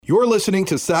You're listening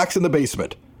to Sox in the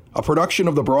Basement, a production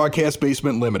of the Broadcast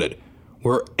Basement Limited,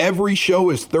 where every show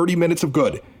is 30 minutes of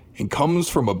good and comes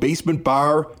from a basement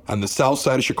bar on the south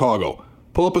side of Chicago.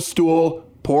 Pull up a stool,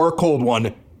 pour a cold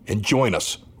one, and join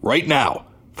us right now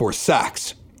for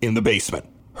Sox in the Basement.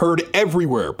 Heard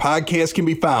everywhere podcasts can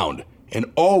be found, and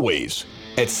always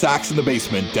at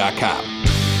soxinthebasement.com.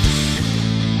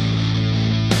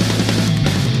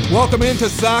 Welcome into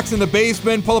Sox in the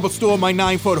Basement. Pull up a stool in my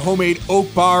 9-foot homemade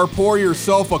oak bar. Pour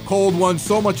yourself a cold one.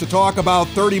 So much to talk about.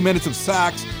 30 minutes of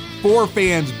Sox for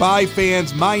fans, by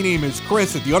fans. My name is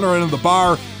Chris. At the other end of the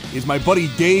bar is my buddy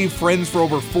Dave, friends for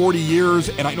over 40 years,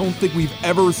 and I don't think we've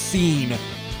ever seen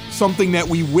something that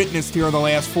we witnessed here in the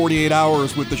last 48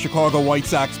 hours with the Chicago White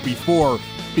Sox before,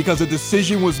 because a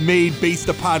decision was made based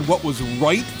upon what was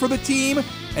right for the team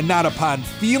and not upon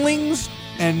feelings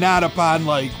and not upon,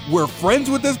 like, we're friends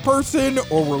with this person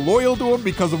or we're loyal to him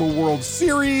because of a World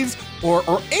Series or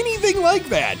anything like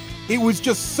that. It was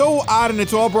just so odd, and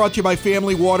it's all brought to you by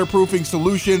Family Waterproofing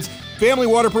Solutions. Family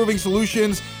Waterproofing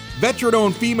Solutions,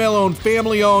 veteran-owned, female-owned,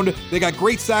 family-owned. They got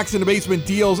great Sox in the Basement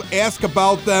deals. Ask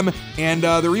about them. And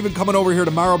they're even coming over here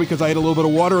tomorrow because I had a little bit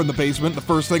of water in the basement. The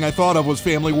first thing I thought of was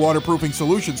Family Waterproofing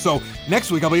Solutions. So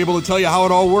next week I'll be able to tell you how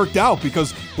it all worked out,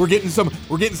 because we're getting some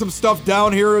stuff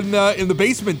down here in the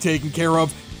basement taken care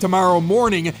of tomorrow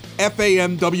morning.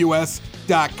 FAMWS.com.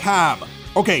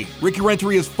 Okay, Ricky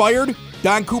Renteria is fired.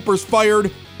 Don Cooper's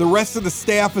fired. The rest of the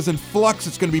staff is in flux.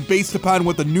 It's going to be based upon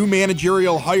what the new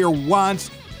managerial hire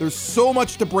wants. There's so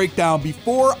much to break down.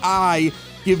 Before I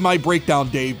give my breakdown,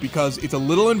 Dave, because it's a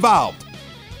little involved,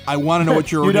 I want to know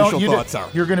what your initial thoughts are.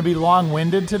 You're going to be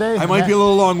long-winded today? I might be a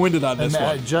little long-winded on this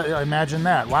one. Imagine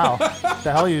that. Wow. What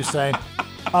the hell are you saying?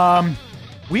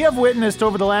 We have witnessed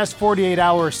over the last 48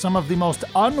 hours some of the most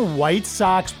un-White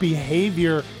Sox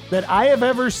behavior that I have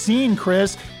ever seen,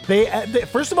 Chris. They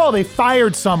first of all, they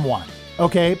fired someone,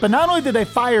 okay? But not only did they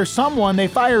fire someone, they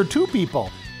fired two people.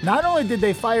 Not only did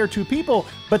they fire two people,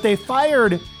 but they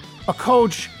fired a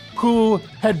coach who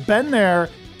had been there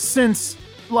since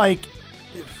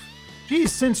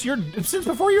since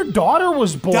before your daughter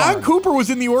was born. Don Cooper was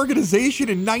in the organization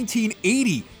in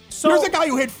 1980. So there's a guy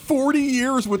who had 40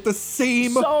 years with the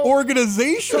same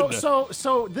organization. So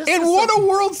this and won a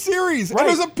World Series. Right. And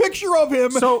there's a picture of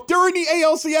him during the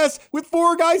ALCS with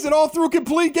four guys that all threw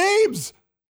complete games.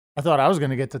 I thought I was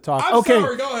going to get to talk. I'm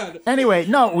sorry, go ahead. Anyway,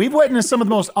 no, we've witnessed some of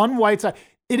the most un-White Sox.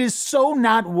 It is so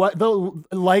not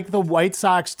like the White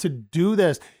Sox to do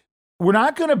this. We're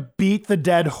not going to beat the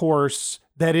dead horse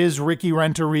that is Ricky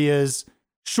Renteria's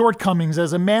shortcomings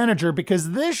as a manager,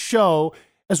 because this show,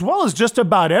 as well as just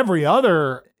about every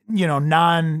other,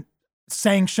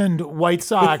 non-sanctioned White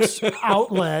Sox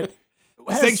outlet,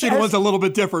 sanctioned one's a little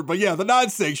bit different, but yeah, the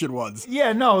non-sanctioned ones.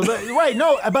 Yeah,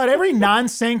 about every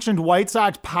non-sanctioned White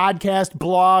Sox podcast,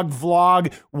 blog,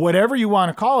 vlog, whatever you want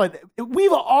to call it,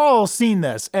 we've all seen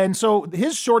this. And so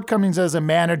his shortcomings as a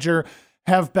manager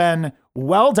have been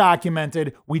well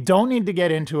documented. We don't need to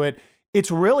get into it. It's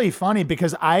really funny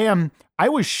because I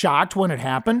was shocked when it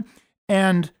happened.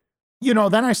 And,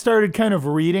 then I started kind of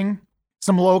reading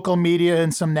some local media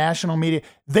and some national media.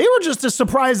 They were just as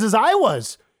surprised as I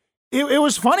was. It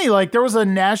was funny. Like, there was a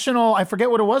national, I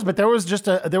forget what it was, but there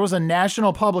was a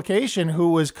national publication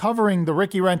who was covering the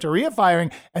Ricky Renteria firing,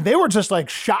 and they were just like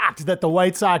shocked that the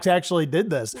White Sox actually did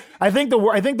this. I think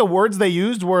the words they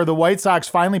used were the White Sox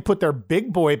finally put their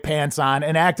big boy pants on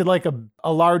and acted like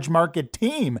a large market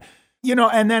team,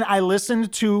 and then I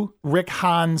listened to Rick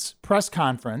Hahn's press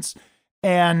conference,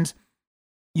 and,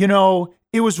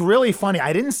 it was really funny.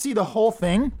 I didn't see the whole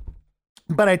thing,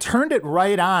 but I turned it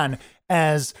right on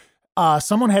as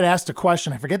someone had asked a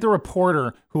question. I forget the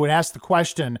reporter who had asked the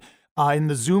question in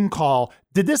the Zoom call.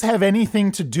 Did this have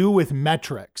anything to do with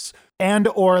metrics and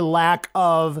or lack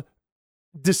of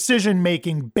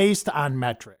decision-making based on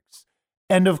metrics?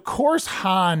 And of course,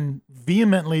 Hahn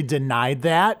vehemently denied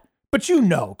that. But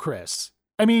Chris,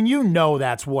 I mean,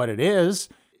 that's what it is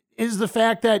the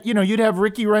fact that, you'd have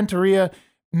Ricky Renteria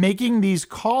making these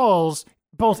calls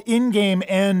both in-game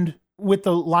and with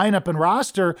the lineup and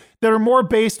roster that are more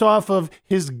based off of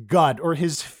his gut or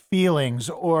his feelings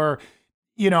or,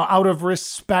 out of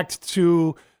respect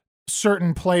to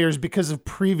certain players because of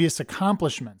previous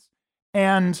accomplishments.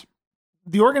 And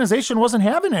the organization wasn't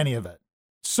having any of it.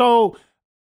 So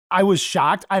I was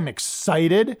shocked. I'm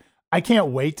excited. I can't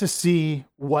wait to see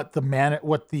what the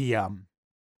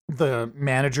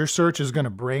manager search is going to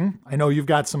bring. I know you've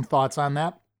got some thoughts on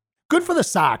that. Good for the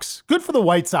Sox. Good for the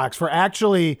White Sox for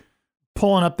actually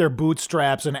pulling up their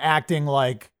bootstraps and acting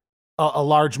like a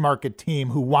large market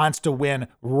team who wants to win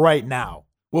right now.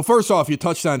 Well, first off, you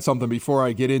touched on something before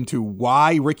I get into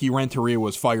why Ricky Renteria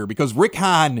was fired, because Rick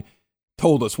Hahn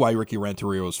told us why Ricky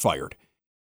Renteria was fired.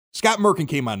 Scott Merkin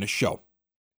came on the show.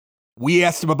 We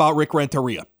asked him about Rick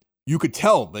Renteria. You could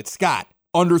tell that Scott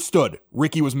understood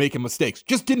Ricky was making mistakes,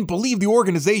 just didn't believe the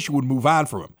organization would move on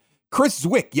from him. Chris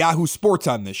Zwick, Yahoo Sports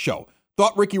on this show,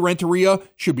 thought Ricky Renteria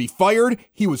should be fired.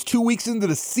 He was 2 weeks into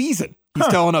the season. He's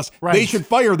telling us they should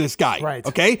fire this guy. Right.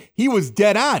 Okay? He was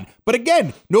dead on. But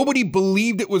again, nobody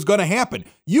believed it was going to happen.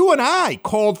 You and I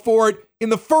called for it in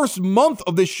the first month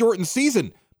of this shortened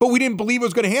season, but we didn't believe it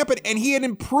was going to happen. And he had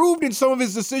improved in some of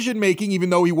his decision-making,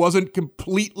 even though he wasn't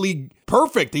completely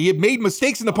perfect. He had made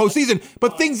mistakes in the postseason,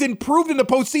 but things improved in the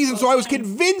postseason, so I was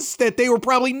convinced that they were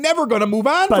probably never going to move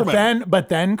on from him. But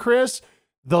then, Chris,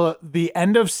 the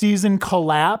end-of-season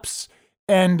collapse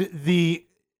and the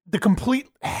complete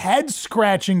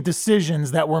head-scratching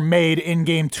decisions that were made in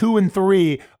Game 2 and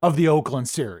 3 of the Oakland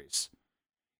series.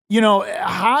 You know,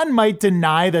 Hahn might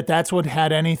deny that that's what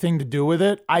had anything to do with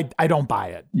it. I don't buy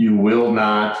it. You will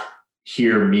not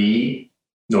hear me,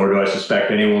 nor do I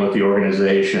suspect anyone at the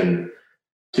organization,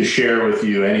 to share with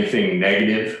you anything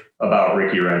negative about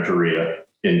Ricky Renteria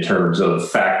in terms of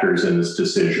factors in this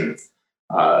decision.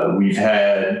 We've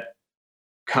had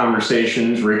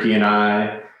conversations, Ricky and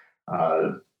I,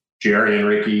 Jerry and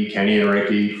Ricky, Kenny and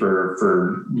Ricky,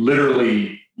 for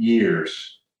literally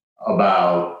years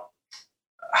about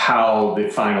how the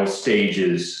final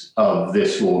stages of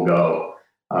this will go.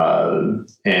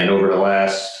 And over the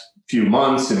last few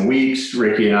months and weeks,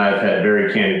 Ricky and I have had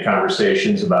very candid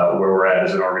conversations about where we're at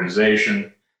as an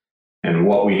organization and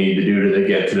what we need to do to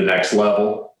get to the next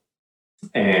level.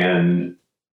 And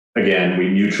again, we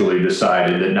mutually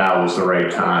decided that now was the right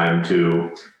time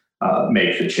to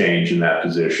make the change in that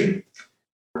position.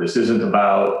 This isn't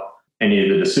about any of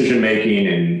the decision-making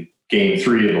in Game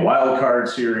 3 of the wild card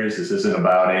series. This isn't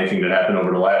about anything that happened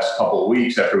over the last couple of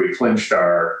weeks after we clinched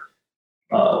our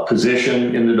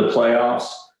position into the playoffs.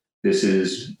 This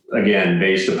is, again,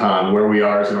 based upon where we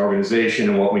are as an organization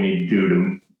and what we need to do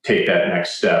to take that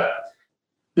next step.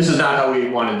 This is not how we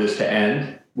wanted this to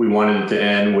end. We wanted it to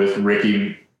end with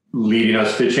Ricky leading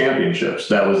us to championships.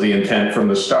 That was the intent from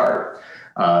the start.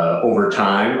 Over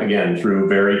time, again, through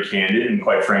very candid and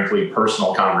quite frankly,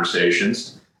 personal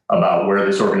conversations about where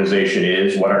this organization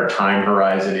is, what our time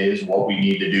horizon is, what we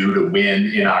need to do to win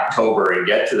in October and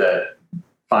get to that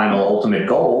final ultimate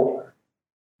goal,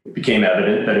 it became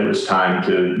evident that it was time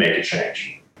to make a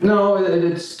change. No,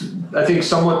 it's, I think,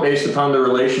 somewhat based upon the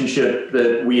relationship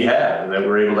that we have, and that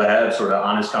we're able to have sort of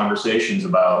honest conversations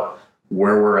about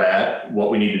where we're at,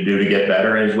 what we need to do to get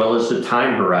better, as well as the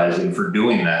time horizon for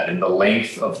doing that and the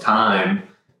length of time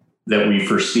that we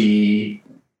foresee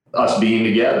us being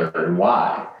together and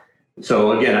why.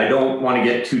 So again, I don't want to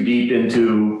get too deep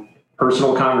into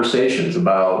personal conversations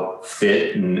about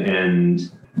fit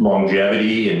and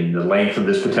longevity and the length of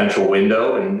this potential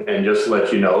window, and just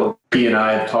let you know, he and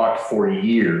I have talked for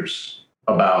years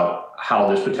about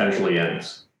how this potentially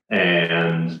ends.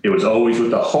 And it was always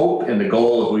with the hope and the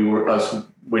goal of us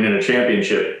winning a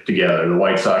championship together, the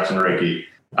White Sox and Ricky.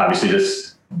 Obviously,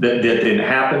 that didn't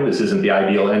happen. This isn't the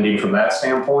ideal ending from that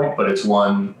standpoint, but it's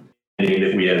one ending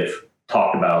that we have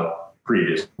talked about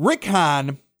previously. Rick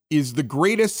Hahn is the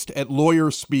greatest at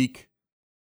lawyer speak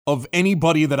of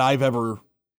anybody that I've ever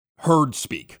heard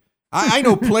speak. I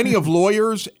know plenty of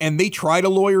lawyers, and they try to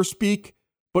lawyer speak,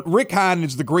 but Rick Hahn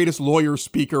is the greatest lawyer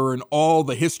speaker in all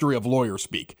the history of lawyer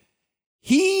speak.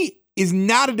 He is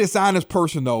not a dishonest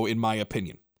person, though, in my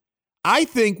opinion. I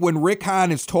think when Rick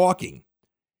Hahn is talking,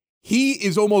 he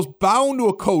is almost bound to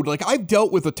a code. Like, I've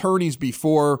dealt with attorneys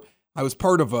before. I was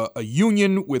part of a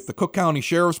union with the Cook County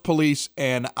Sheriff's Police,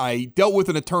 and I dealt with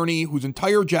an attorney whose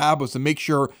entire job was to make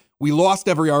sure we lost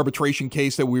every arbitration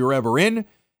case that we were ever in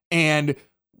and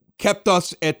kept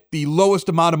us at the lowest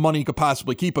amount of money he could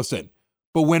possibly keep us in.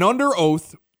 But when under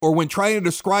oath or when trying to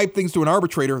describe things to an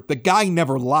arbitrator, the guy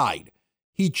never lied.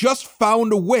 He just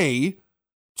found a way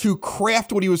to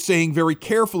craft what he was saying very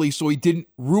carefully so he didn't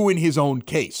ruin his own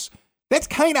case. That's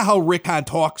kind of how Rick Hahn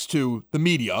talks to the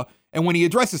media and when he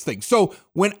addresses things. So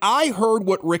when I heard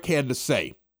what Rick had to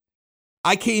say,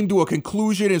 I came to a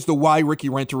conclusion as to why Ricky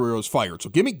Renteria was fired. So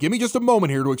give me just a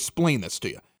moment here to explain this to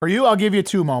you. For you, I'll give you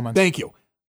 2 moments. Thank you.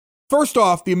 First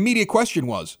off, the immediate question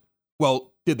was,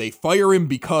 well, did they fire him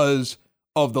because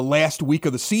of the last week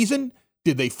of the season?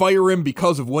 Did they fire him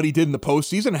because of what he did in the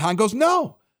postseason? And Hahn goes,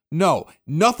 no.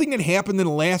 Nothing that happened in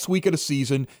the last week of the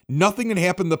season, nothing that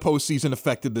happened in the postseason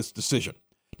affected this decision.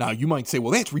 Now, you might say,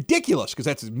 well, that's ridiculous, because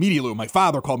that's immediately when my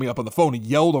father called me up on the phone and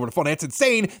yelled over the phone. That's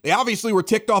insane. They obviously were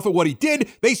ticked off at what he did.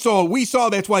 We saw,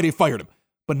 that's why they fired him.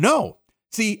 But no,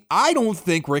 See, I don't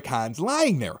think Rick Hahn's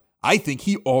lying there. I think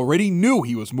he already knew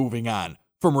he was moving on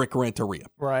from Rick Renteria.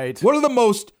 Right. One of the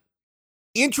most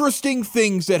interesting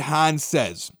things that Hahn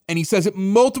says, and he says it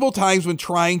multiple times when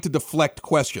trying to deflect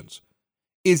questions,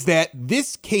 is that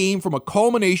this came from a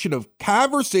culmination of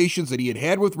conversations that he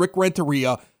had with Rick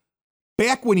Renteria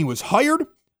back when he was hired,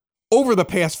 over the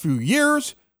past few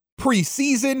years,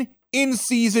 preseason,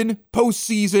 in-season,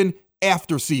 postseason,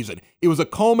 after season. It was a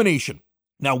culmination.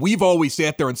 Now, we've always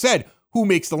sat there and said, who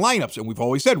makes the lineups? And we've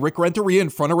always said Rick Renteria in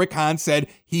front of Rick Hahn said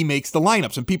he makes the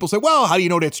lineups. And people say, well, how do you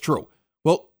know that's true?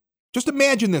 Well, just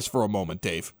imagine this for a moment,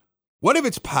 Dave. What if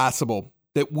it's possible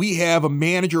that we have a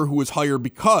manager who was hired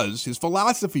because his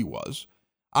philosophy was,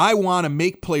 I want to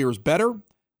make players better.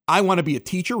 I want to be a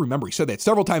teacher. Remember, he said that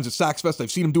several times at Sox Fest.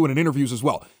 I've seen him do it in interviews as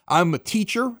well. I'm a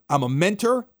teacher. I'm a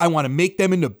mentor. I want to make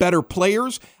them into better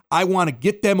players. I want to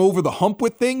get them over the hump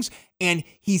with things. And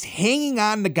he's hanging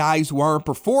on to guys who aren't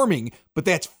performing, but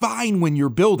that's fine when you're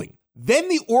building. Then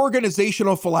the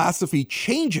organizational philosophy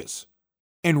changes,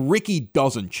 and Ricky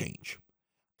doesn't change.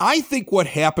 I think what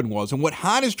happened was, and what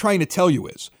Hahn is trying to tell you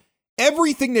is,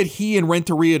 everything that he and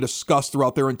Renteria discussed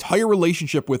throughout their entire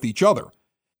relationship with each other,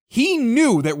 he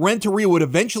knew that Renteria would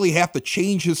eventually have to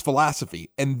change his philosophy,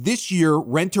 and this year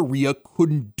Renteria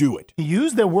couldn't do it. He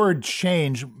used the word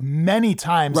change many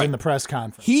times in the press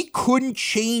conference. He couldn't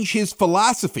change his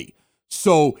philosophy,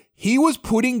 so he was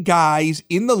putting guys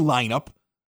in the lineup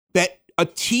that a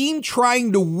team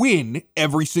trying to win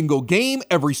every single game,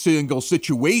 every single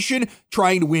situation,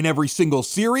 trying to win every single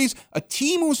series, a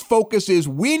team whose focus is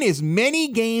win as many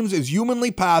games as humanly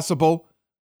possible,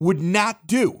 would not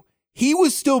do. He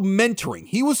was still mentoring.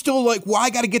 He was still like, well, I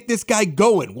got to get this guy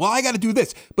going. Well, I got to do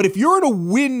this. But if you're in a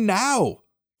win now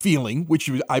feeling, which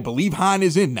I believe Hahn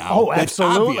is in now. Oh,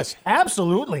 absolutely. Obvious,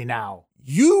 absolutely now.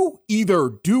 You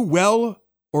either do well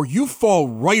or you fall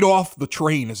right off the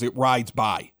train as it rides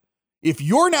by. If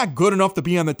you're not good enough to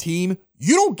be on the team,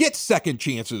 you don't get second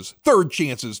chances, third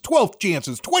chances, 12th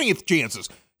chances, 20th chances.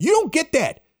 You don't get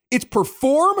that. It's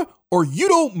perform or you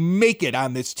don't make it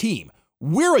on this team.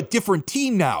 We're a different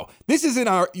team now. This isn't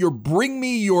your bring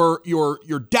me your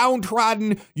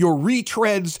downtrodden, your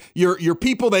retreads, your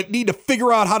people that need to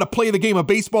figure out how to play the game of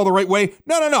baseball the right way.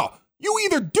 No. You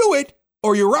either do it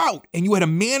or you're out. And you had a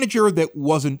manager that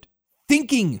wasn't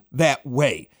thinking that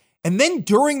way. And then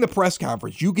during the press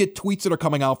conference, you get tweets that are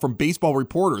coming out from baseball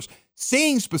reporters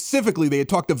saying specifically they had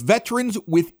talked to veterans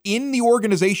within the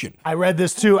organization. I read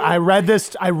this too. I read this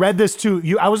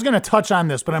too. I was going to touch on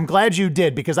this, but I'm glad you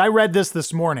did because I read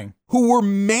this morning. Who were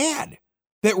mad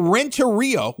that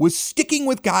Renteria was sticking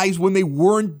with guys when they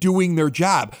weren't doing their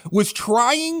job, was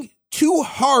trying too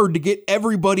hard to get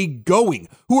everybody going,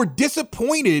 who are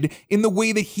disappointed in the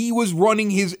way that he was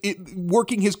working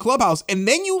his clubhouse. And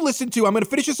then you listen to, I'm going to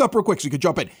finish this up real quick so you can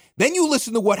jump in. Then you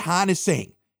listen to what Hahn is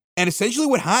saying. And essentially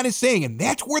what Hahn is saying, and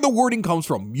that's where the wording comes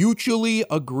from, mutually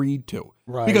agreed to.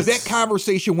 Right. Because that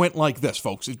conversation went like this,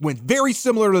 folks. It went very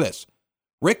similar to this.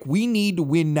 Rick, we need to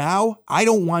win now. I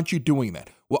don't want you doing that.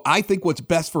 Well, I think what's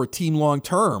best for a team long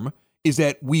term is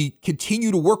that we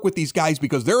continue to work with these guys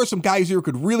because there are some guys here who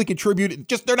could really contribute.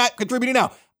 Just they're not contributing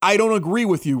now. I don't agree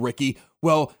with you, Ricky.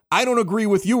 Well, I don't agree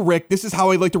with you, Rick. This is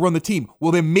how I'd like to run the team.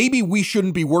 Well, then maybe we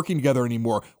shouldn't be working together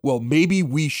anymore. Well, maybe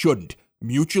we shouldn't.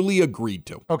 Mutually agreed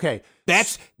to. Okay.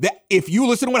 That's that. If you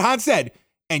listen to what Hahn said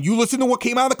and you listen to what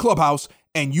came out of the clubhouse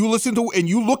and you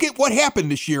look at what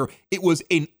happened this year, it was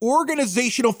an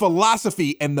organizational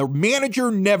philosophy and the manager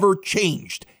never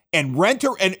changed. And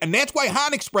and that's why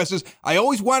Hahn expresses, I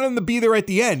always wanted him to be there at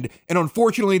the end. And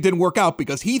unfortunately, it didn't work out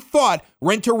because he thought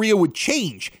Renteria would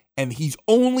change. And he's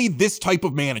only this type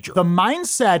of manager. The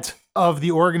mindset of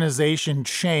the organization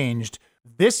changed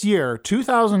this year,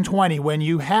 2020, when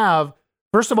you have,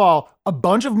 first of all, a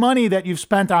bunch of money that you've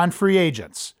spent on free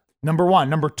agents. Number one.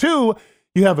 Number two,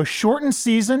 you have a shortened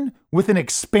season with an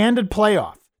expanded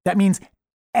playoff. That means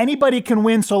anybody can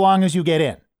win so long as you get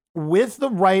in. With the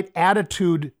right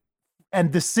attitude and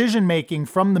decision-making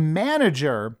from the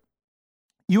manager,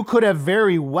 you could have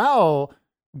very well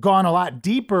gone a lot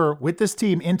deeper with this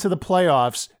team into the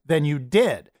playoffs than you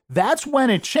did. That's when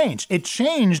it changed. It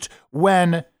changed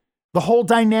when the whole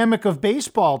dynamic of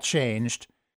baseball changed.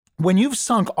 When you've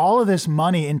sunk all of this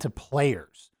money into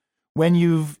players, when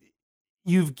you've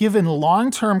given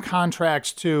long-term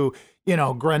contracts to,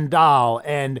 Grandal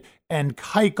and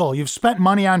Keuchel, you've spent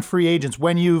money on free agents,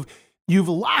 when you've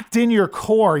locked in your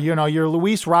core, your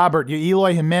Luis Robert, your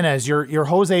Eloy Jimenez, your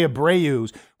Jose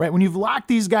Abreu's, right? When you've locked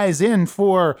these guys in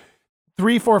for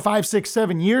 3, 4, 5, 6,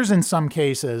 7 years in some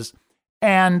cases,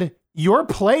 and your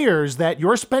players that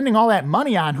you're spending all that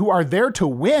money on who are there to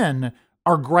win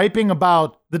are griping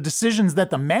about the decisions that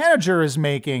the manager is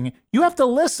making, you have to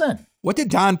listen. What did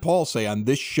Don Paul say on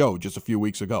this show just a few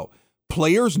weeks ago?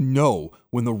 Players know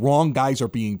when the wrong guys are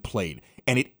being played,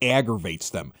 and it aggravates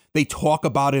them. They talk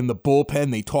about it in the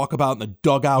bullpen. They talk about it in the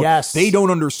dugout. Yes. They don't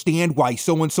understand why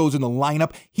so-and-so's in the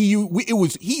lineup. He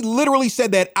literally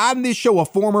said that on this show, a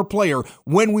former player,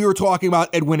 when we were talking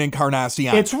about Edwin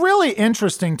Encarnacion. It's really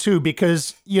interesting, too,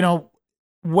 because,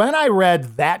 when I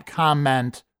read that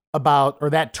comment about, or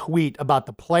that tweet about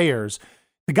the players,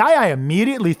 the guy I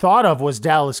immediately thought of was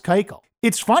Dallas Keuchel.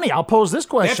 It's funny. I'll pose this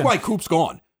question. That's why Coop's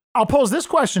gone. I'll pose this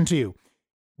question to you.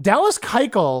 Dallas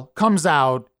Keuchel comes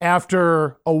out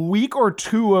after a week or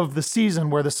two of the season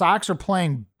where the Sox are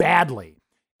playing badly,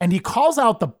 and he calls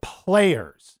out the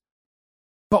players.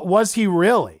 But was he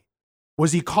really?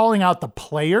 Was he calling out the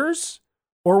players?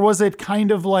 Or was it kind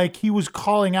of like he was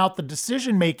calling out the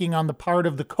decision-making on the part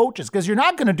of the coaches? Because you're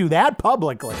not going to do that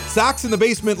publicly. Sox in the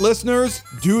Basement listeners,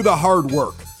 do the hard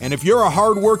work. And if you're a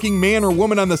hardworking man or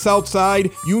woman on the South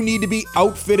Side, you need to be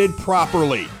outfitted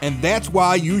properly. And that's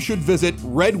why you should visit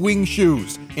Red Wing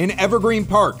Shoes in Evergreen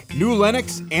Park, New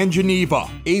Lenox, and Geneva.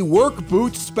 A work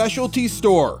boots specialty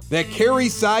store that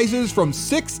carries sizes from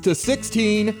 6 to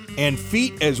 16 and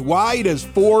feet as wide as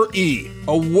 4E.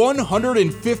 A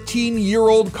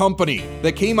 115-year-old company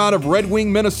that came out of Red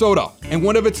Wing, Minnesota. And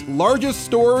one of its largest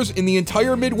stores in the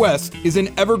entire Midwest is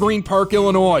in Evergreen Park,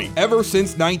 Illinois, ever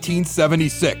since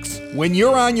 1976. When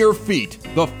you're on your feet,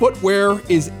 the footwear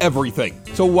is everything.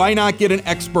 So why not get an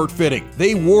expert fitting?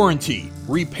 They warranty,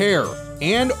 repair,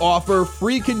 and offer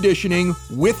free conditioning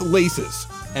with laces.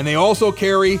 And they also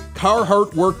carry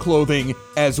Carhartt work clothing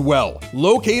as well.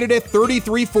 Located at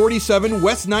 3347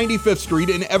 West 95th Street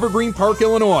in Evergreen Park,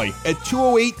 Illinois, at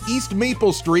 208 East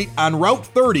Maple Street on Route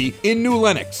 30 in New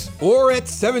Lenox, or at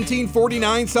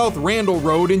 1749 South Randall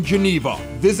Road in Geneva.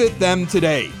 Visit them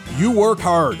today. You work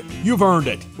hard. You've earned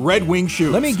it. Red Wing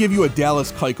Shoes. Let me give you a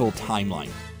Dallas Keuchel timeline.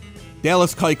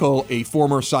 Dallas Keuchel, a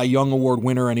former Cy Young Award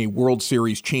winner and a World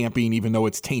Series champion, even though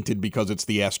it's tainted because it's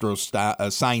the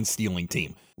Astros sign-stealing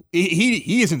team.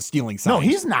 He isn't stealing signs. No,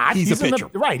 he's not. He's a pitcher.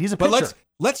 He's a pitcher. But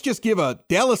let's just give a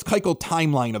Dallas Keuchel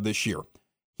timeline of this year.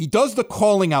 He does the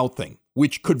calling out thing,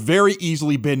 which could very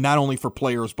easily be not only for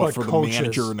players, but for coaches, the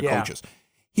manager and the coaches.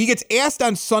 He gets asked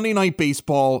on Sunday Night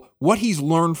Baseball what he's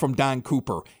learned from Don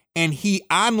Cooper, and he,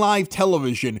 on live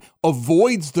television,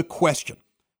 avoids the question.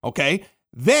 Okay?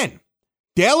 Then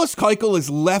Dallas Keuchel is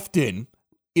left in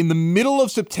the middle of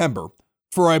September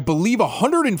for, I believe,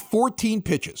 114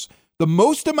 pitches, the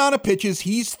most amount of pitches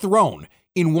he's thrown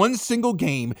in one single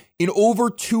game in over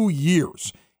 2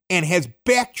 years, and has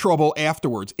back trouble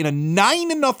afterwards. In a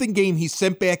 9-0 game, he's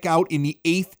sent back out in the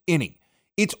 8th inning.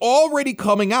 It's already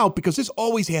coming out because this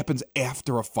always happens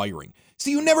after a firing. So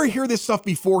you never hear this stuff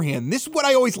beforehand. This is what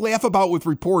I always laugh about with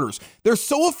reporters. They're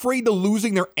so afraid of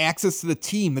losing their access to the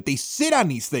team that they sit on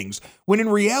these things, when in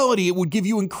reality it would give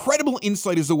you incredible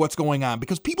insight as to what's going on,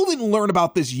 because people didn't learn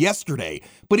about this yesterday,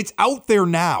 but it's out there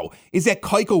now, is that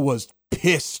Keuchel was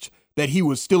pissed that he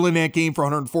was still in that game for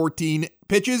 114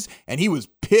 pitches, and he was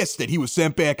pissed that he was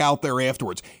sent back out there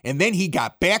afterwards. And then he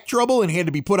got back trouble and had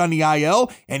to be put on the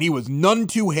IL, and he was none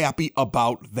too happy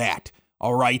about that.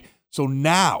 All right? So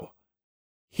now,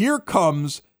 here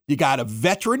comes, you got a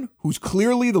veteran who's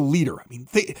clearly the leader. I mean,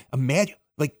 imagine,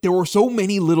 like, there were so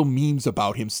many little memes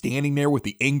about him standing there with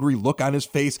the angry look on his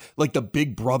face, like the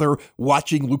big brother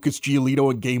watching Lucas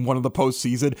Giolito in game 1 of the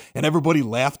postseason, and everybody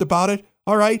laughed about it.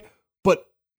 All right? But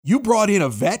you brought in a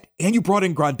vet, and you brought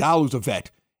in Grandal, who's a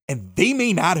vet, and they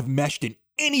may not have meshed in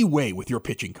any way with your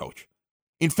pitching coach.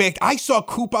 In fact, I saw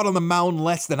Coop out on the mound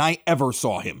less than I ever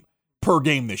saw him per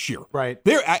game this year. Right.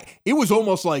 It was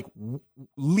almost like,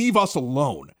 leave us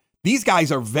alone. These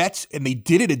guys are vets, and they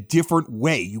did it a different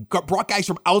way. You brought guys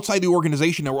from outside the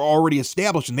organization that were already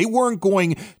established, and they weren't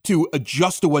going to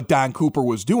adjust to what Don Cooper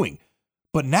was doing.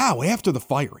 But now, after the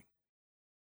firing,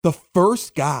 the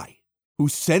first guy who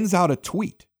sends out a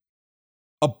tweet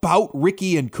about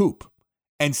Ricky and Coop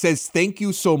and says, thank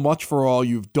you so much for all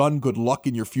you've done, good luck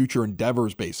in your future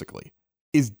endeavors, basically,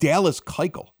 is Dallas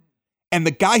Keuchel. And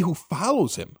the guy who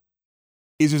follows him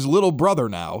is his little brother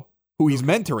now, who he's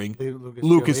mentoring,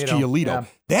 Lucas Giolito. Yeah.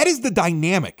 That is the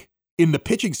dynamic in the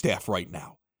pitching staff right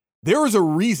now. There is a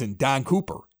reason Don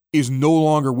Cooper is no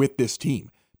longer with this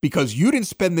team, because you didn't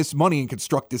spend this money and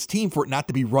construct this team for it not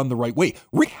to be run the right way.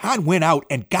 Rick Hahn went out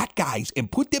and got guys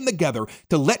and put them together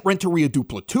to let Renteria do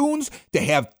platoons, to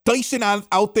have Dyson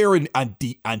out there on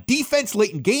defense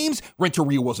late in games.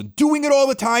 Renteria wasn't doing it all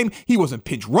the time. He wasn't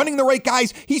pinch running the right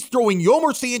guys. He's throwing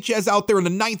Yolmer Sanchez out there in the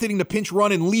ninth inning to pinch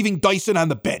run and leaving Dyson on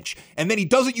the bench. And then he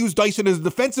doesn't use Dyson as a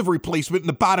defensive replacement in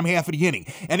the bottom half of the inning.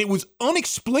 And it was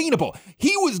unexplainable.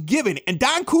 He was given, and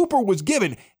Don Cooper was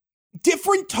given,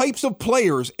 different types of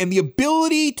players and the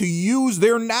ability to use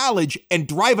their knowledge and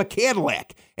drive a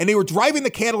Cadillac. And they were driving the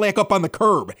Cadillac up on the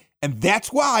curb. And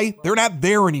that's why they're not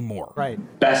there anymore.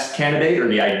 Right. Best candidate, or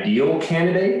the ideal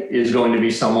candidate, is going to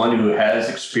be someone who has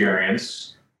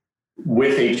experience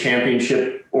with a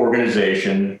championship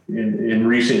organization in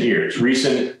recent years.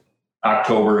 Recent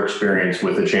October experience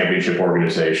with a championship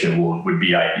organization would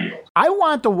be ideal. I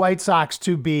want the White Sox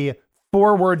to be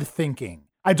forward thinking.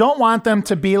 I don't want them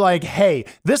to be like, hey,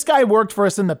 this guy worked for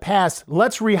us in the past.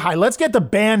 Let's get the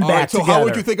band back together. So how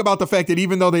would you think about the fact that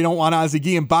even though they don't want Ozzie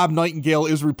Guillen, Bob Nightingale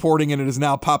is reporting, and it has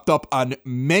now popped up on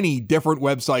many different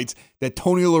websites, that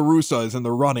Tony La Russa is in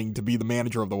the running to be the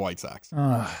manager of the White Sox.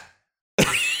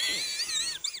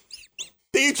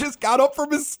 He just got up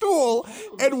from his stool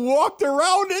and walked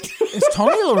around it. Is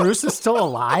Tony La Russa still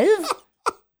alive?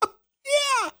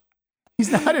 Yeah.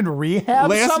 He's not in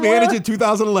rehab Last somewhere? managed in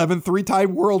 2011,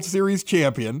 three-time World Series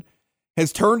champion,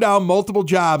 has turned down multiple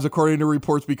jobs, according to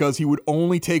reports, because he would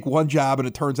only take one job, and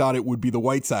it turns out it would be the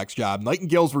White Sox job.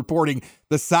 Nightingale's reporting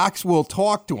the Sox will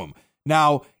talk to him.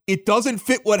 Now, it doesn't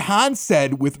fit what Hahn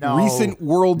said with recent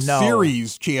World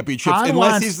Series championships,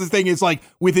 unless his thing is like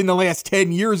within the last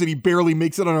 10 years and he barely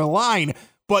makes it on a line.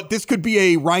 But this could be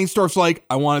a Reinsdorf's like,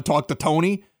 I want to talk to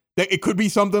Tony. It could be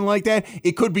something like that.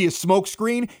 It could be a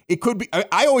smokescreen. It could be.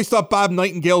 I always thought Bob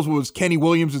Nightingale's was Kenny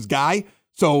Williams' guy.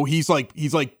 So he's like,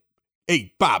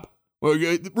 hey, Bob,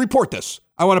 report this.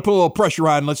 I want to put a little pressure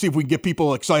on. Let's see if we can get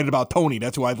people excited about Tony.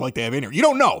 That's who I'd like to have in here. You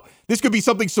don't know. This could be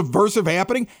something subversive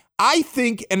happening. I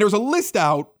think, and there's a list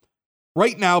out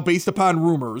right now based upon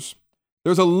rumors.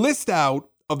 There's a list out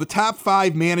of the top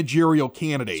 5 managerial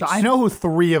candidates. So I know who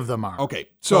 3 of them are. Okay.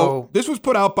 So this was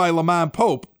put out by Lamont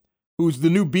Pope, who's the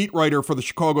new beat writer for the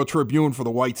Chicago Tribune for the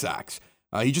White Sox.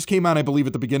 He just came on, I believe,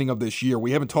 at the beginning of this year.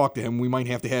 We haven't talked to him. We might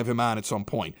have to have him on at some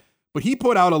point. But he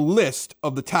put out a list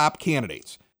of the top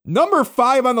candidates. Number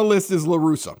 5 on the list is La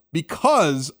Russa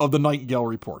because of the Nightingale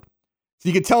report. So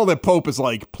you can tell that Pope is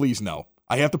like, please no.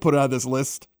 I have to put it on this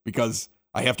list because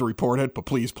I have to report it, but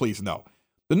please, please no.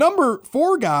 The number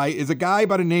 4 guy is a guy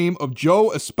by the name of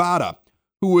Joe Espada,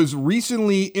 who was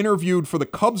recently interviewed for the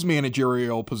Cubs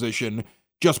managerial position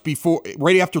just before,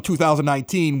 right after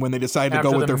 2019, when they decided to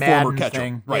go with their former catcher.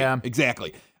 Thing. Right, yeah.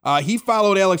 Exactly. He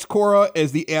followed Alex Cora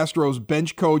as the Astros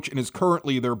bench coach and is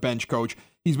currently their bench coach.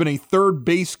 He's been a third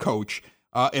base coach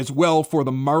as well for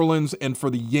the Marlins and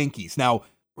for the Yankees. Now,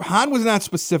 Hahn was not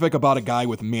specific about a guy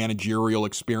with managerial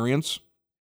experience.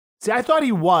 See, I thought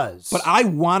he was. But I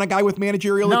want a guy with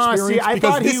managerial experience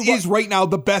because this is right now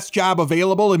the best job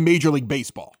available in Major League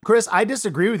Baseball. Chris, I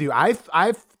disagree with you. I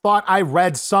thought I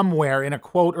read somewhere in a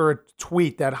quote or a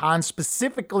tweet that Hahn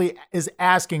specifically is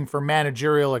asking for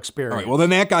managerial experience. All right, well,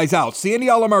 then that guy's out. Sandy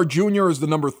Alomar Jr. is the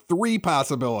number 3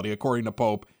 possibility, according to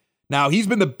Pope. Now, he's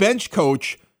been the bench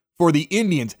coach for the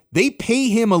Indians. They pay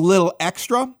him a little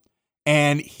extra,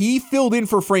 and he filled in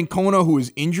for Francona, who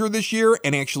is injured this year,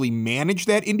 and actually managed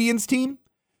that Indians team.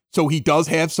 So he does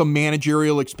have some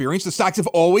managerial experience. The Sox have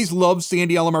always loved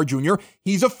Sandy Alomar Jr.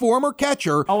 He's a former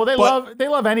catcher. Oh, well, they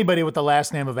love anybody with the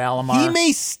last name of Alomar. He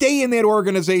may stay in that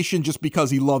organization just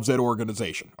because he loves that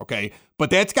organization, okay?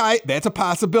 But that's a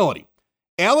possibility.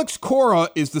 Alex Cora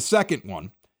is the second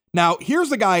one. Now, here's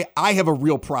the guy I have a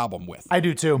real problem with. I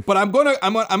do too. But I'm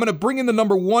gonna bring in the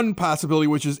number 1 possibility,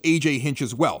 which is AJ Hinch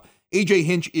as well. AJ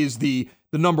Hinch is the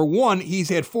number 1. He's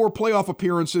had 4 playoff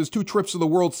appearances, 2 trips to the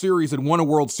World Series, and won a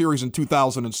World Series in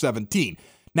 2017.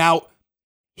 Now,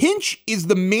 Hinch is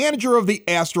the manager of the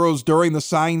Astros during the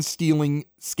sign-stealing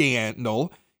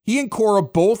scandal. He and Cora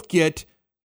both get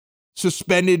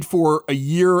suspended for a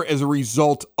year as a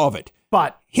result of it.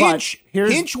 But Hinch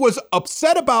was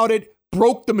upset about it,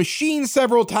 broke the machine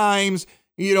several times,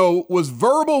 was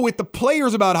verbal with the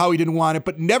players about how he didn't want it,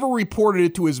 but never reported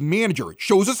it to his manager. It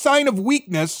shows a sign of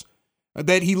weakness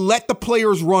that he let the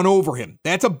players run over him.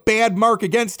 That's a bad mark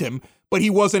against him, but he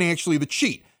wasn't actually the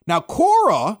cheat. Now,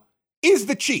 Cora is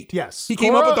the cheat. Yes. He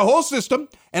came up with the whole system,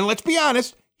 and let's be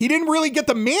honest, he didn't really get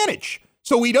to manage.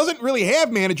 So he doesn't really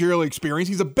have managerial experience.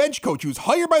 He's a bench coach. He was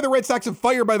hired by the Red Sox and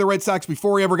fired by the Red Sox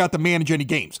before he ever got to manage any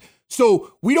games.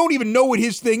 So we don't even know what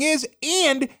his thing is,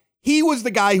 and he was the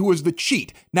guy who was the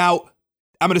cheat. Now,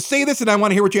 I'm going to say this and I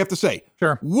want to hear what you have to say.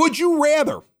 Sure. Would you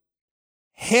rather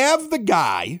have the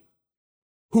guy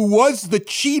who was the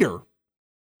cheater,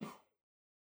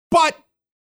 but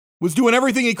was doing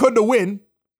everything he could to win?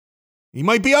 He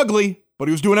might be ugly, but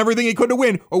he was doing everything he could to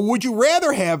win. Or would you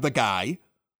rather have the guy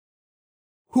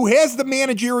who has the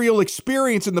managerial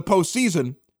experience in the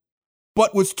postseason,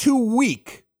 but was too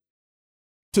weak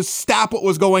to stop what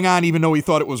was going on, even though he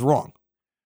thought it was wrong?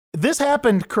 This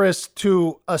happened, Chris,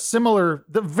 to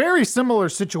the very similar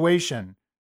situation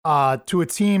to a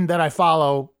team that I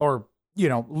follow, or,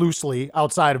 loosely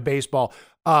outside of baseball.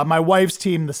 My wife's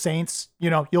team, the Saints,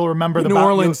 you'll remember the New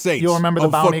Orleans Saints. You'll remember the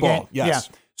bounty football, game. yes.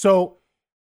 Yeah. So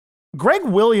Greg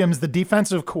Williams, the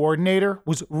defensive coordinator,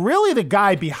 was really the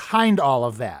guy behind all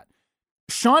of that.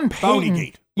 Sean Payton.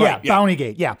 Bountygate. Yeah, Right, yeah.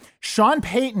 Bountygate. Yeah. Sean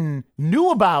Payton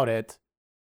knew about it,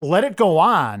 let it go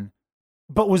on,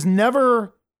 but was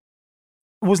never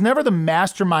the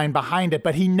mastermind behind it,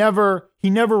 but he never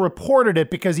reported it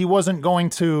because he wasn't going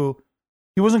to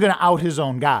out his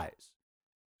own guys.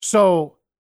 So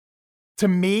to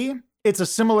me, it's a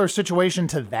similar situation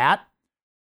to that.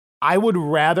 I would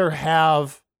rather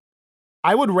have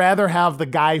the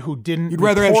guy who didn't. You'd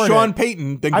rather have Sean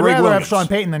Payton than Greg Williams. I'd rather have Sean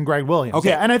Payton than Greg Williams. Okay.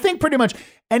 Yeah, and I think pretty much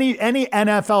any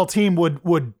NFL team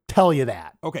would tell you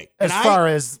that. Okay. As far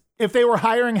as if they were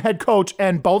hiring a head coach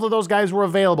and both of those guys were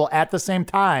available at the same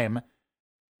time,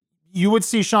 you would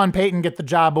see Sean Payton get the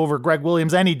job over Greg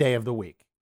Williams any day of the week.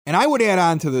 And I would add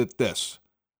on to this.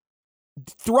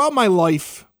 Throughout my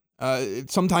life,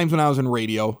 sometimes when I was in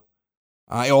radio,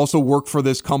 I also worked for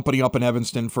this company up in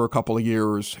Evanston for a couple of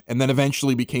years, and then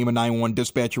eventually became a 911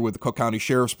 dispatcher with the Cook County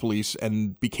Sheriff's Police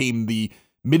and became the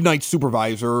midnight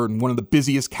supervisor in one of the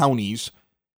busiest counties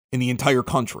in the entire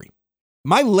country.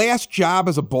 My last job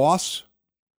as a boss,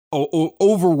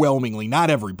 overwhelmingly, not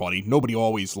everybody, nobody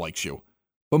always likes you,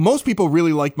 but most people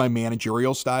really liked my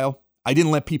managerial style. I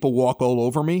didn't let people walk all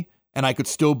over me, and I could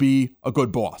still be a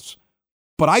good boss.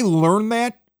 But I learned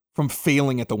that from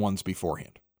failing at the ones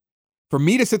beforehand. For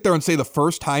me to sit there and say the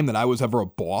first time that I was ever a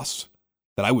boss,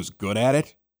 that I was good at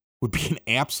it, would be an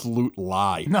absolute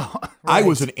lie. No, right. I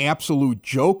was an absolute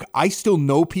joke. I still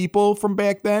know people from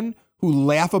back then who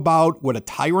laugh about what a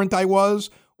tyrant I was,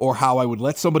 or how I would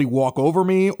let somebody walk over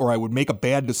me, or I would make a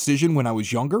bad decision when I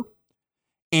was younger.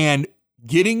 And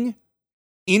getting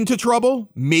into trouble,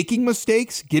 making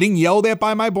mistakes, getting yelled at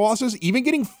by my bosses, even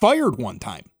getting fired one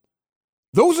time.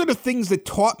 Those are the things that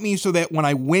taught me so that when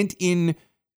I went in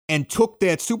and took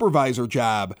that supervisor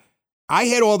job, I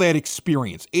had all that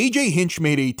experience. AJ Hinch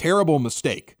made a terrible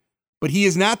mistake, but he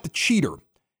is not the cheater.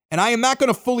 And I am not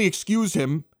going to fully excuse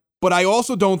him, but I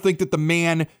also don't think that the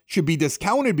man should be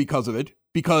discounted because of it,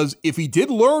 because if he did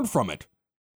learn from it,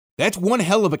 that's one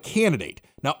hell of a candidate.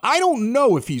 Now, I don't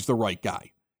know if he's the right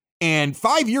guy. And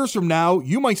 5 years from now,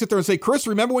 you might sit there and say, Chris,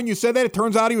 remember when you said that? It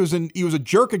turns out he was a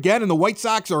jerk again, and the White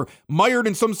Sox are mired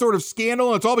in some sort of scandal,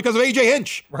 and it's all because of AJ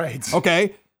Hinch. Right.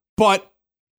 Okay? But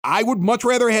I would much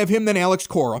rather have him than Alex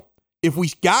Cora. If we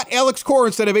got Alex Cora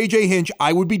instead of AJ Hinch,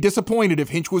 I would be disappointed if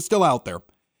Hinch was still out there.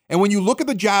 And when you look at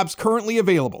the jobs currently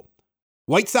available,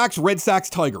 White Sox, Red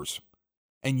Sox, Tigers,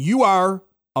 and you are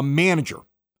a manager,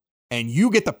 and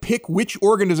you get to pick which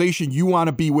organization you want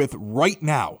to be with right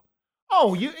now.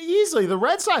 Oh, you easily. The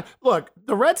Red Sox, look,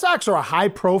 the Red Sox are a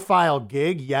high-profile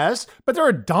gig, yes, but they're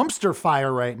a dumpster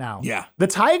fire right now. Yeah. The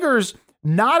Tigers,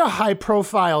 not a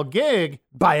high-profile gig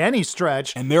by any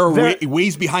stretch, And they're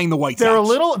ways behind the White Sox. they're a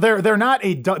little. They're not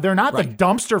the Right.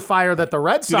 dumpster fire that the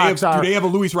Red Sox are. Do they have a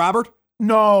Luis Robert?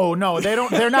 No, they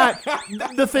don't. They're not.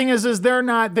 The thing is they're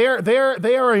not. They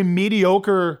are a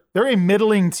mediocre. They're a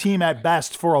middling team at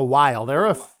best for a while. They're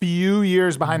a few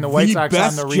years behind the White Sox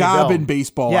on the rebuild. The best job in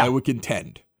baseball, Yeah. I would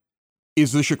contend,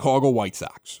 is the Chicago White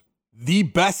Sox. The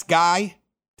best guy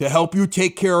to help you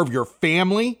take care of your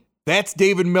family, that's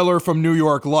David Miller from New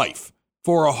York Life.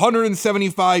 For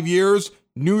 175 years,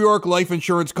 New York Life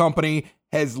Insurance Company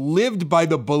has lived by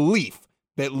the belief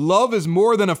that love is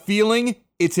more than a feeling,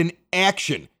 it's an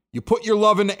action. You put your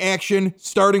love into action,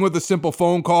 starting with a simple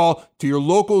phone call to your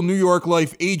local New York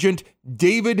Life agent,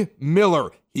 David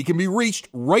Miller. He can be reached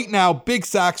right now. Big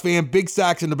Sox fan, Big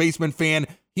Sox in the Basement fan.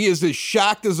 He is as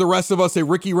shocked as the rest of us that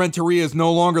Ricky Renteria is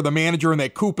no longer the manager and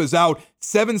that Coop is out.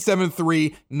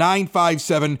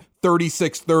 773-957-3630.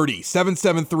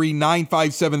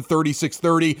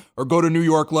 773-957-3630, or go to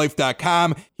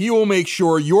NewYorkLife.com. He will make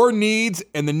sure your needs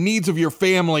and the needs of your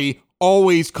family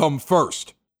always come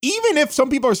first. Even if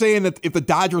some people are saying that if the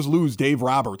Dodgers lose, Dave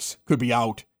Roberts could be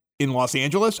out in Los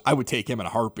Angeles, I would take him in a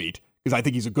heartbeat because I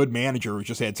think he's a good manager who's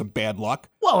just had some bad luck.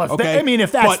 Well, if okay?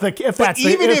 if that's the case,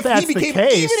 even if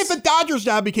the Dodgers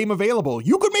job became available,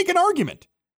 you could make an argument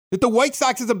that the White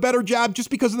Sox is a better job just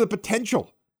because of the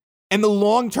potential and the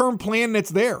long-term plan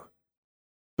that's there.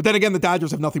 But then again, the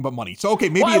Dodgers have nothing but money. So, okay,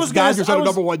 maybe the Dodgers are the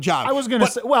number one job. I was going to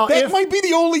say, that might be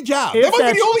the only job. That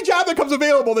might be the only job that comes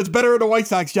available that's better than the White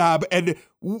Sox job. And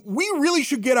we really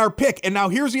should get our pick. And now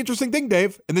here's the interesting thing,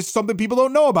 Dave, and this is something people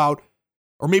don't know about,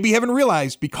 or maybe haven't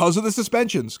realized. Because of the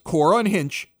suspensions, Cora and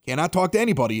Hinch cannot talk to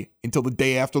anybody until the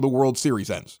day after the World Series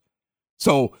ends.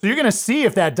 So you're going to see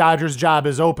if that Dodgers job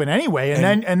is open anyway, and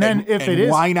then if it is,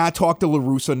 why not talk to La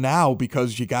Russa now?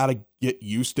 Because you got to get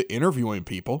used to interviewing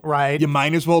people, right? You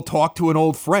might as well talk to an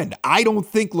old friend. I don't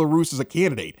think La Russa is a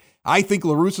candidate. I think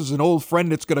La Russa is an old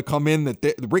friend that's going to come in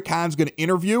that Rick Hahn's going to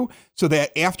interview, so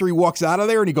that after he walks out of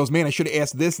there and he goes, "Man, I should have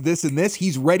asked this, this, and this,"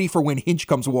 he's ready for when Hinch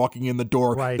comes walking in the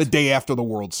door the day after the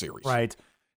World Series, right?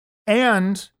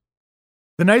 And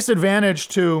the nice advantage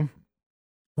to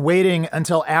waiting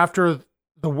until after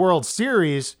the World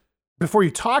Series before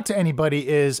you talk to anybody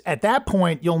is at that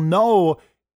point you'll know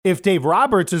if Dave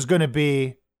Roberts is going to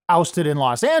be ousted in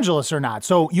Los Angeles or not.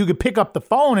 So you could pick up the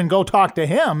phone and go talk to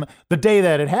him the day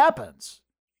that it happens.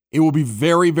 It will be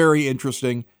very, very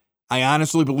interesting. I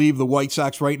honestly believe the White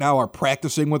Sox right now are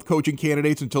practicing with coaching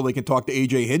candidates until they can talk to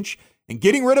A.J. Hinch. And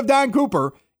getting rid of Don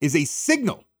Cooper is a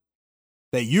signal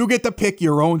that you get to pick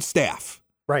your own staff.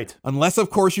 Right. Unless, of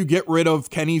course, you get rid of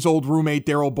Kenny's old roommate,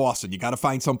 Daryl Boston. You got to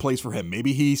find some place for him.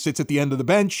 Maybe he sits at the end of the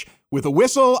bench with a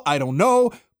whistle. I don't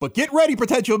know. But get ready,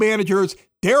 potential managers.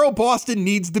 Daryl Boston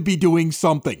needs to be doing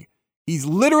something. He's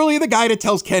literally the guy that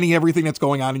tells Kenny everything that's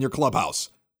going on in your clubhouse.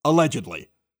 Allegedly.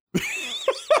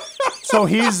 So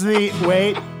he's the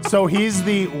whistle. He's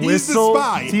the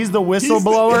spy. He's the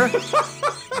whistleblower.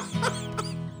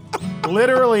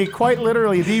 Literally, quite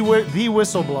literally, the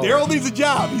whistleblower. Daryl needs a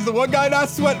job. He's the one guy not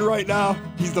sweating right now.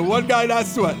 He's the one guy not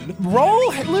sweating.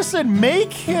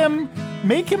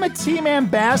 Make him a team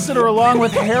ambassador along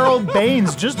with Harold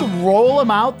Baines. Just roll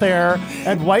him out there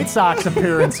at White Sox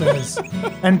appearances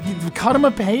and cut him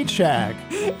a paycheck.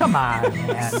 Come on,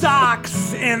 man.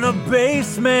 Sox in the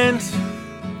basement.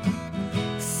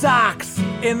 Sox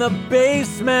in the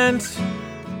basement.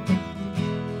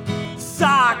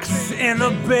 Sox in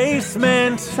the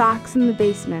basement. Sox in the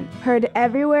Basement. Heard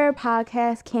everywhere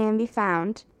podcasts can be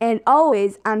found, and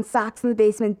always on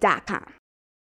soxinthebasement.com.